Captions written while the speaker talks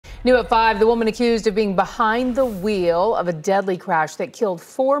New at 5, the woman accused of being behind the wheel of a deadly crash that killed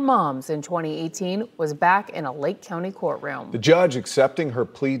 4 moms in 2018 was back in a Lake County courtroom. The judge accepting her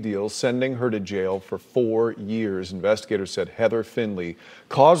plea deal, sending her to jail for 4 years. Investigators said Heather Finley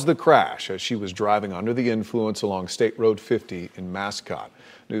caused the crash as she was driving under the influence along State Road 50 in Mascot.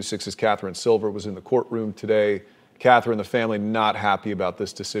 News 6's Catherine Silver was in the courtroom today. Catherine, the family not happy about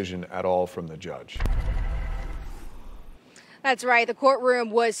this decision at all from the judge. That's right. The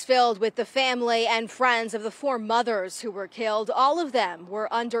courtroom was filled with the family and friends of the 4 mothers who were killed. All of them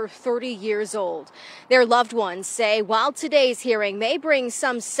were under 30 years old. Their loved ones say while today's hearing may bring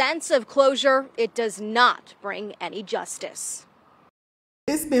some sense of closure, it does not bring any justice.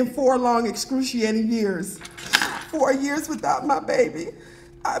 It's been 4 long, excruciating years. 4 years without my baby.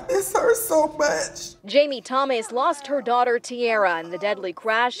 I miss her so much. Jamie Thomas lost her daughter Tiara in the deadly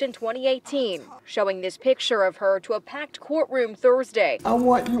crash in 2018, showing this picture of her to a packed courtroom Thursday. I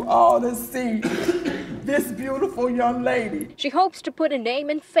want you all to see this beautiful young lady. She hopes to put a name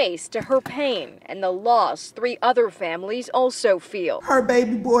and face to her pain and the loss 3 other families also feel. Her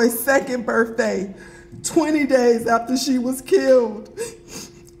baby boy's 2nd birthday, 20 days after she was killed.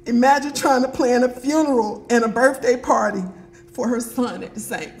 Imagine trying to plan a funeral and a birthday party for her son at the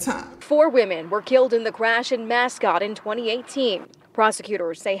same time. 4 women were killed in the crash in Mascot in 2018.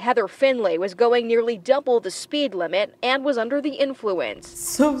 Prosecutors say Heather Finley was going nearly double the speed limit and was under the influence.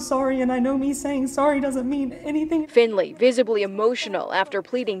 So sorry, and I know me saying sorry doesn't mean anything. Finley visibly emotional after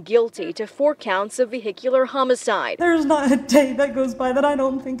pleading guilty to 4 counts of vehicular homicide. There's not a day that goes by that I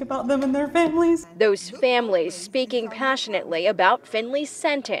don't think about them and their families. Those families speaking passionately about Finley's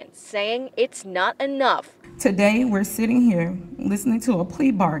sentence, saying it's not enough. Today, we're sitting here listening to a plea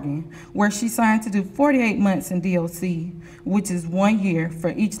bargain where she signed to do 48 months in DOC, which is 1 year for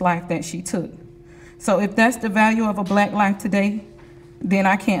each life that she took. So if that's the value of a black life today, then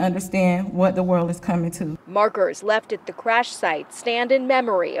I can't understand what the world is coming to. Markers left at the crash site stand in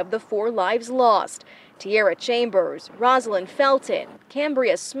memory of the 4 lives lost: Tiara Chambers, Rosalind Felton,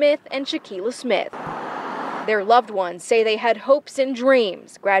 Cambria Smith, and Shaquila Smith. Their loved ones say they had hopes and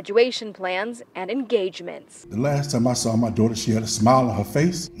dreams, graduation plans, and engagements. The last time I saw my daughter, she had a smile on her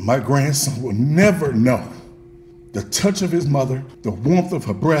face. My grandson will never know the touch of his mother, the warmth of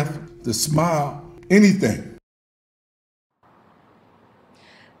her breath, the smile, anything.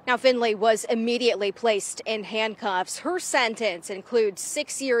 Now, Finley was immediately placed in handcuffs. Her sentence includes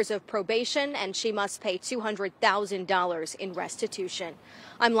 6 years of probation, and she must pay $200,000 in restitution.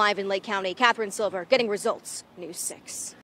 I'm live in Lake County. Catherine Silver, getting results, News 6.